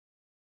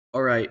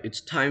Alright,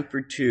 it's time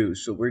for two.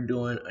 So we're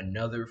doing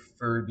another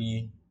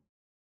Furby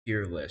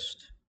tier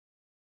list.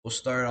 We'll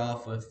start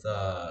off with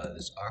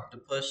this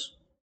octopus.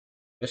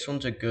 This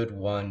one's a good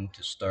one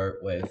to start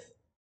with.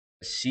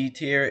 A C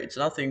tier, it's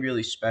nothing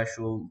really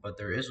special, but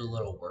there is a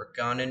little work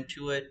gone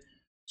into it.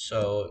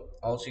 So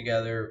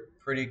altogether,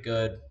 pretty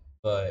good,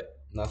 but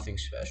nothing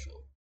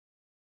special.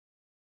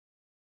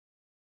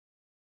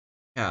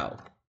 Cow.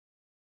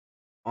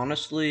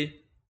 Honestly,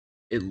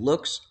 it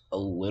looks a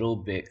little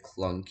bit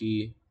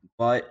clunky,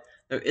 but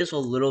there is a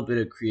little bit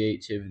of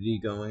creativity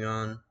going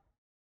on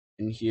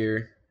in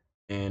here,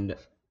 and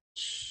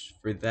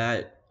for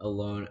that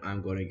alone,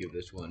 I'm going to give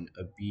this one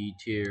a B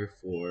tier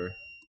for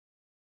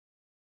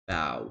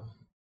bow.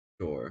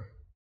 Sure.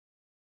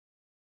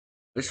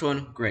 This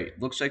one,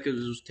 great. Looks like it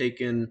was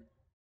taken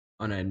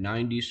on a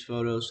 90s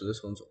photo, so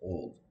this one's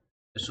old.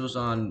 This was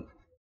on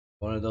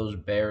one of those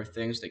bear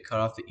things. They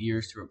cut off the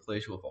ears to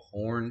replace it with a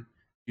horn.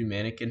 Two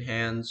mannequin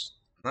hands.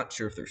 I'm not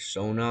sure if they're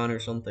sewn on or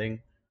something.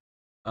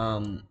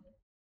 Um,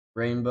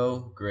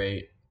 Rainbow,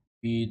 great.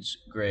 Beads,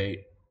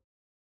 great.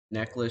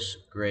 Necklace,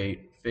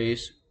 great.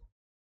 Face,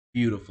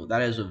 beautiful.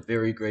 That is a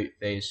very great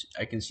face.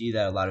 I can see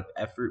that a lot of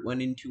effort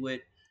went into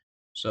it.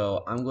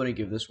 So I'm going to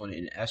give this one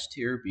an S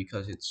tier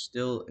because it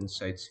still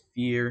incites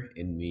fear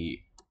in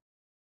me.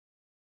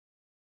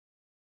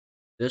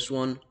 This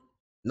one,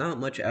 not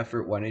much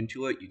effort went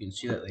into it. You can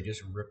see that they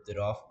just ripped it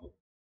off with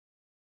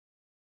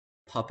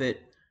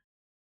puppet.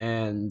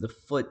 And the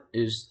foot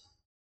is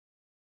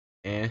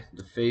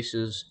the face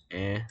is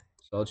So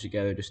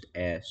altogether just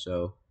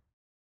So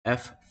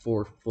F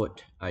for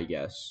foot, I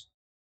guess.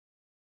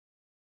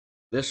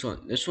 This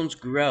one's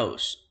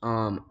gross.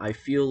 I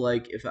feel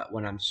like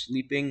when I'm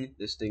sleeping,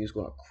 this thing is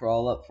gonna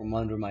crawl up from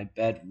under my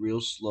bed real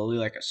slowly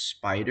like a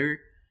spider,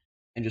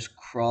 and just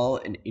crawl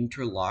and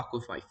interlock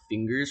with my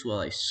fingers while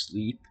I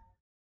sleep.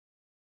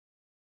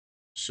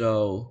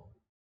 So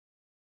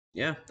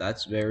yeah,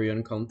 that's very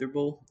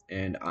uncomfortable,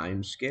 and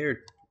I'm scared.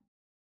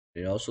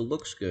 It also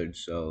looks good,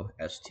 so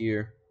S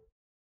tier.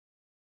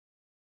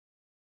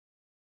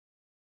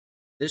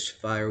 This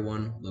fire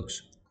one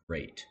looks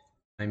great.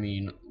 I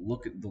mean,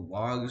 look at the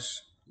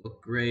logs,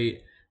 look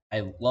great.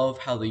 I love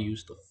how they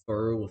use the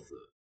fur with the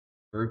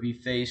Furby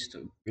face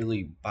to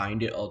really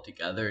bind it all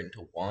together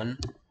into one.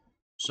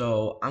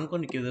 So I'm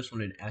going to give this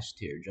one an S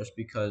tier just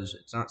because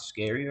it's not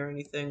scary or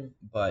anything,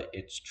 but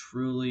it's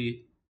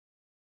truly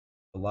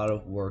a lot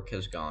of work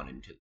has gone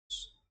into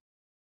this.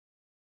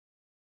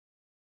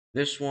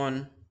 This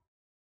one,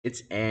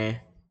 it's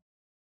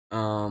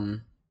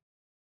um,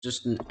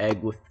 just an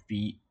egg with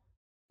feet.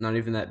 Not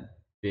even that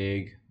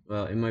big.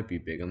 Well, it might be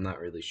big. I'm not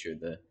really sure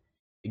the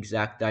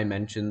exact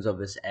dimensions of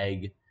this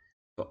egg.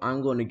 So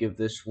I'm going to give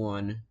this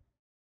one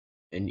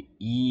an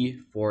E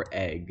for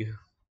egg.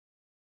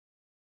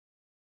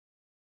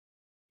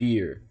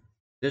 Beer.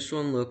 This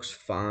one looks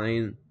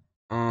fine.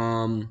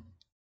 Um,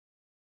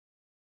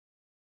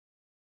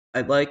 I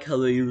like how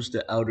they use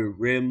the outer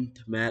rim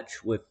to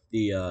match with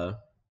the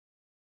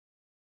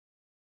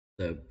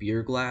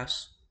beer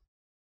glass.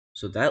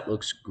 So that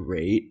looks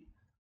great.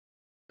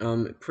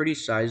 Pretty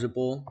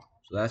sizable.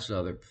 So that's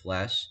another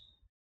plus.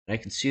 And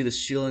I can see the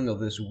ceiling of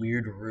this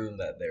weird room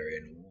that they're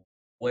in.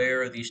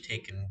 Where are these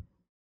taking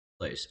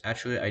place?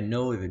 Actually, I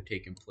know where they're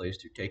taking place.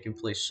 They're taking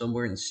place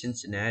somewhere in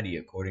Cincinnati,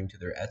 according to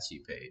their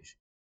Etsy page.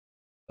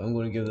 So I'm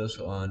going to give this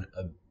one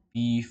a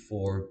B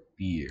for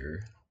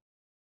beer.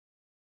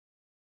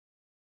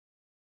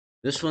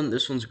 This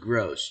one's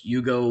gross.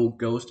 You go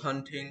ghost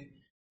hunting,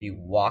 you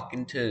walk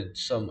into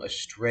some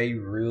astray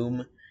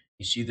room,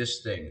 you see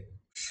this thing,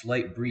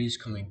 slight breeze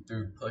coming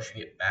through,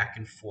 pushing it back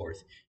and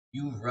forth.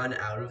 You run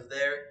out of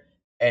there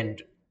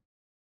and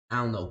I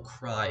don't know,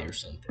 cry or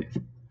something.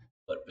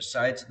 But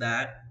besides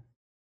that,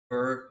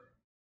 fur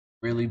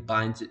really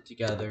binds it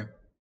together.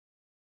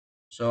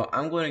 So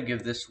I'm going to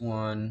give this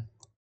one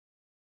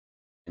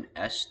an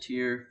S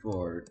tier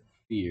for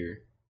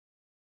fear.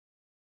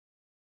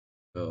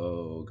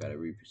 So gotta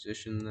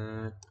reposition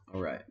that.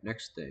 Alright,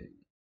 next thing.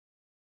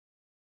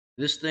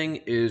 This thing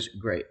is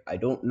great. I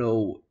don't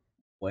know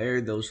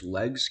where those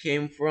legs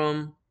came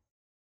from.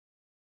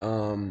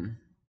 Um,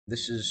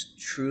 this is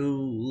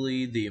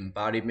truly the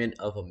embodiment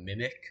of a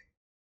mimic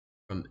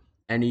from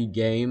any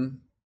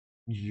game.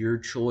 Your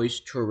choice,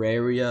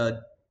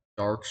 Terraria,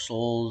 Dark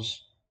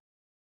Souls.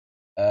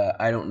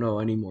 I don't know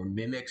any more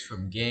mimics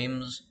from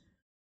games,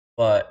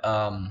 but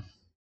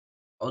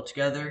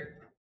altogether,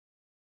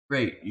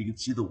 great. You can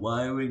see the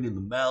wiring in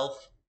the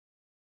mouth.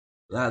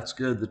 That's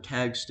good. The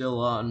tag's still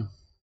on.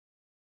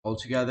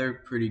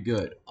 Altogether, pretty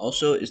good.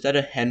 Also, is that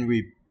a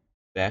Henry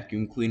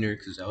vacuum cleaner?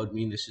 Because that would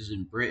mean this is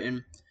in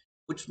Britain,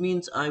 which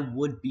means I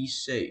would be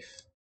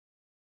safe.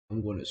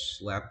 I'm going to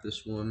slap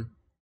this one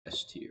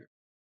S tier.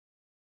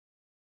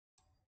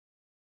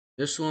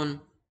 This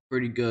one,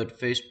 pretty good.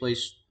 Face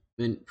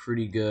placement,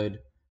 pretty good.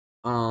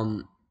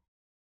 Um,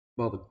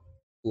 well, the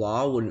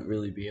claw wouldn't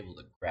really be able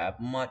to grab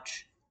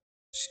much.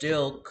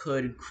 Still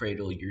could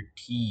cradle your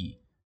tea.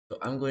 So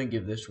I'm going to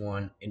give this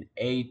one an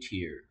A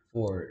tier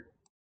for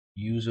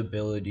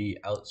usability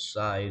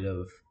outside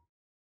of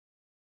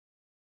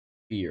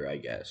fear, I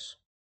guess.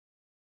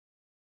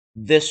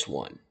 This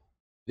one.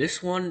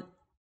 This one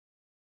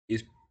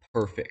is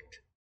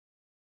perfect.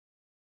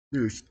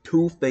 There's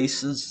two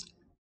faces.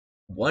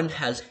 One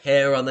has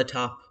hair on the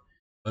top,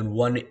 and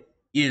one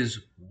is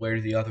where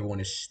the other one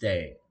is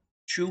staying.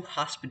 True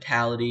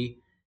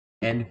hospitality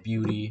and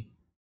beauty.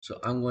 So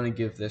I'm going to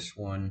give this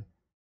one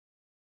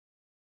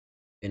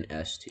an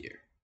S tier.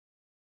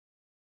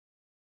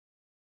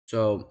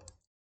 So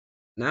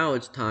now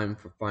it's time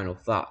for final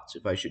thoughts.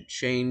 If I should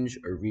change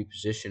or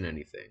reposition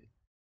anything.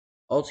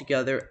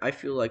 Altogether, I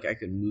feel like I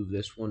could move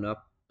this one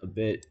up a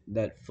bit.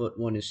 That foot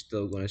one is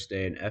still going to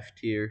stay in F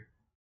tier.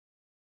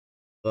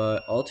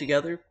 But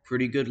altogether,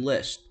 pretty good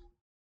list.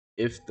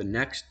 If the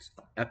next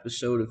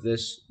episode of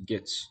this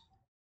gets,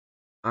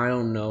 I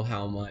don't know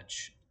how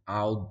much,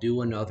 I'll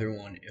do another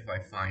one if I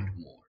find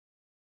more.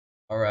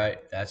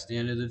 Alright, that's the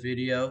end of the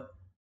video.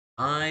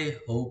 I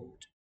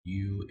hoped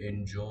you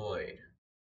enjoyed.